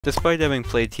Despite having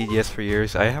played TDS for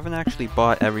years, I haven't actually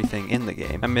bought everything in the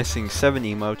game. I'm missing 7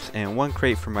 emotes and 1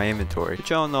 crate from my inventory,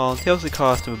 which all in all entails the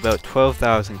cost of about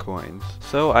 12,000 coins.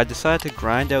 So I decided to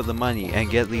grind out the money and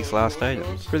get these last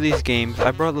items. For these games, I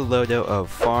brought the loadout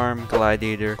of Farm,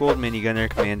 Gladiator, Gold Minigunner,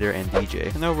 Commander, and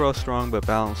DJ, an overall strong but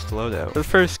balanced loadout. For the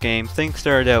first game, things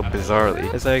started out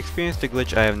bizarrely, as I experienced a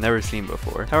glitch I have never seen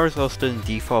before. Towers all stood in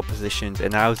default positions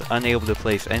and I was unable to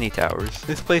place any towers.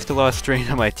 This placed a lot of strain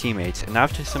on my teammates, and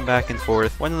after some back and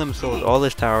forth, one of them sold all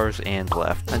his towers and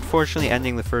left, unfortunately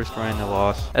ending the first run in a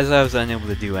loss, as I was unable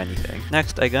to do anything.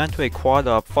 Next, I got into a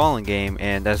quad-op fallen game,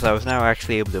 and as I was now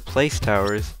actually able to place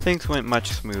towers, things went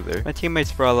much smoother. My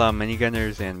teammates brought a lot of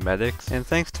minigunners and medics, and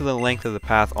thanks to the length of the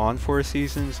path on 4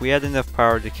 seasons, we had enough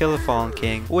power to kill the Fallen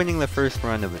King, winning the first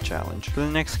run of the challenge. For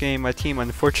the next game, my team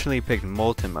unfortunately picked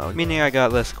Molten mode, meaning I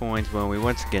got less coins when we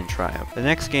once again triumphed. The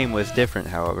next game was different,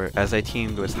 however, as I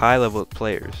teamed with high-level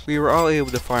players. We were all able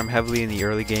to farm heavily in the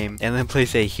early game, and then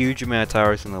place a huge amount of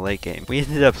towers in the late game. We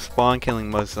ended up spawn killing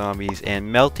most zombies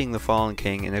and melting the Fallen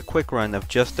King in a quick run of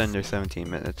just under 17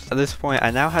 minutes. At this point,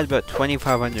 I now had about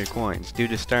 2,500 coins due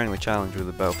to starting the challenge with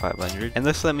about 500, and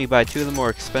this let me buy 2 of the more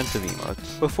expensive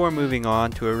emotes, before moving on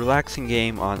to a relaxing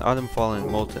game on Autumn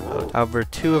Fallen Molten mode. However,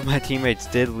 2 of my teammates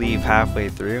did leave halfway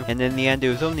through, and in the end it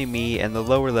was only me and the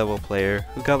lower level player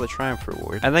who got the triumph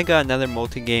reward. I then got another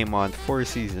Molten game on 4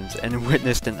 seasons and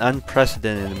witnessed an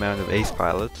unprecedented amount of ace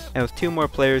pilots, and with 2 more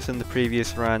players than the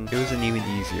previous run, it was an even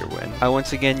easier win. I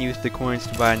once again used the coins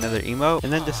to buy another emote,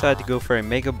 and then decided to go for a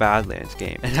Mega Badlands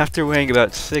game, and after waiting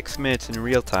about 6 minutes in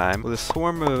real time, with a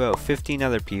swarm of about 15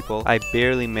 other people, I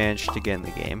barely managed to get in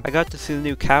the game. I got to see the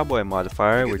new Cowboy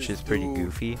modifier, which is pretty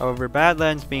goofy. However,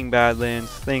 Badlands being Badlands,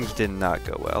 things did not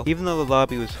go well. Even though the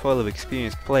lobby was full of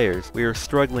experienced players, we were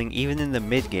struggling even in the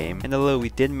mid-game, and although we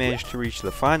did manage to reach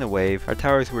the final wave, our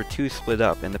towers were too split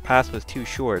up and the path was too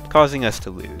short, causing us to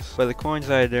lose. But the coins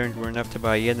I had earned were enough to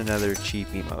buy yet another cheap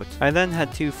emote. I then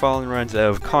had 2 fallen runs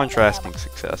of contrasting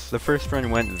success. The first run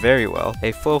went very well,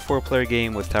 a full 4-player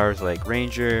game with towers like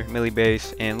Ranger,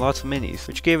 Millibase, and lots of minis,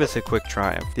 which gave us a quick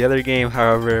triumph. The other game,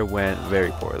 however, went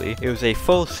very poorly. It was a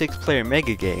full 6-player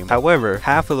mega game, however,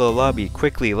 half of the lobby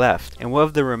quickly left, and one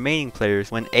of the remaining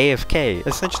players went AFK,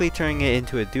 essentially turning it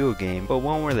into a duo game, but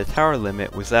one where the tower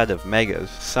limit was that of megas.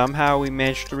 Somehow we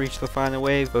managed to reach the final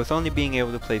wave, but with only being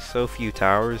able to place so few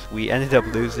towers, we ended up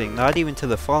losing not even to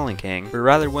the Fallen King, but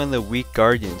rather one of the weak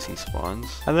guardians he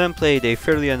spawns. I then played a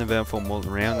fairly uneventful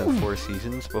Molten round in 4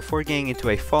 seasons, before getting into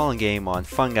a Fallen game on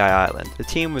Fungi Island. The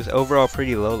team was overall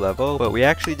pretty low level, but we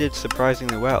actually did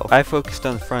surprisingly well. I focused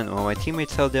on the front while my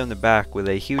teammates held down the back with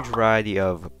a huge variety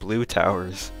of blue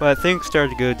towers. But things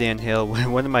started to go downhill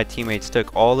when one of my teammates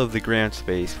took all of the ground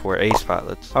space for ace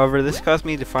pilots. However, this caused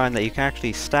me to find that you can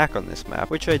actually stack on this map,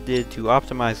 which I did to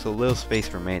optimize the little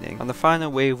space remaining. On the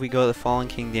final wave, we got the Fallen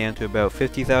King down to about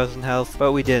 50,000 health,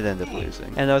 but we did end up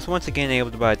losing. And I was once again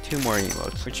able to buy 2 more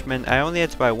emotes, which meant I only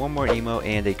had to buy 1 more emote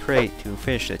and a crate to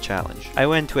finish the challenge. I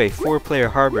went into a 4-player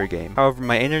harbor game. However,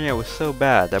 my internet was so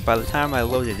bad that by the time I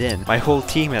loaded in, my whole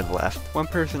team had left. One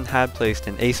person had placed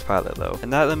an ace pilot though,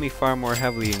 and that let me farm more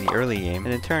heavily in the early game,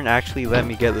 and in turn actually let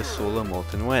me get the solo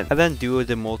Molten win. I then duoed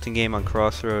the Molten game on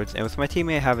Crossroads, and with my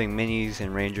teammate having minis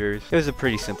and rangers, it was a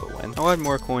pretty simple win. I wanted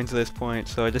more coins at this point,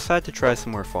 so I decided to try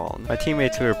some more Fallen. My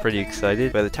teammates were pretty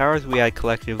excited, but the towers we had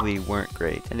collectively weren't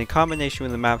great, and in combination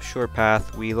with the map's short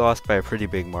path, we lost by a pretty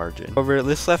big margin. However,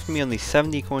 this left me only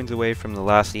 70 coins away from the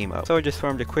last emote, so I just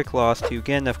farmed a quick loss to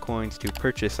get enough coins to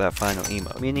purchase that final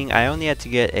emote, meaning I only had to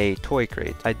get a toy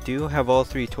crate. I do have all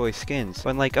 3 toy skins,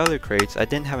 but unlike other crates, I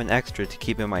didn't have an extra to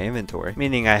keep in my inventory,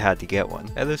 meaning I had to get one.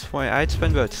 At this point, I'd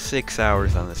spent about 6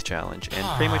 hours on this challenge,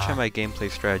 and pretty much had my gameplay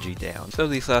strategy down. So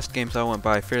these last games all went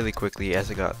by fairly quickly as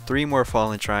I got 3 more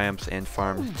Fallen triumphs and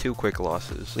farmed 2 quick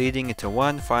losses, leading into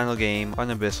one final game on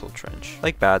Abyssal Trench.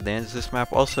 Like Badlands, this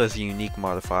map also has a unique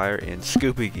modifier in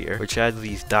scuba gear, which adds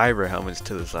these diver helmets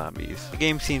to the zombies. The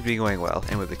game seemed to be going well,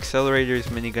 and with accelerators,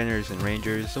 minigunners, and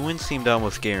rangers, the win seemed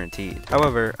almost guaranteed.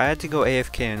 However, I had to go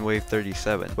AFK in wave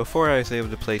 37 before I was able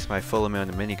to place my full amount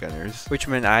of minigunners, which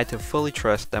meant I had to fully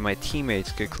trust that my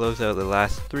teammates could close out the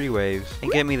last 3 waves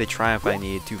and get me the triumph I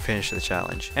needed to finish the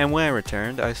challenge. And when I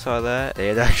returned, I saw that they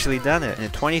had actually done it. In a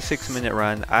 26-minute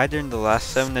run, I'd earned the last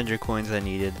 700 coins I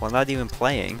needed while not even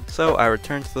playing, so I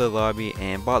returned to the lobby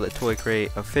and bought the toy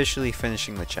crate, officially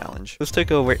finishing the challenge. This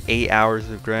took over 8 hours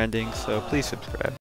of grinding, so please subscribe.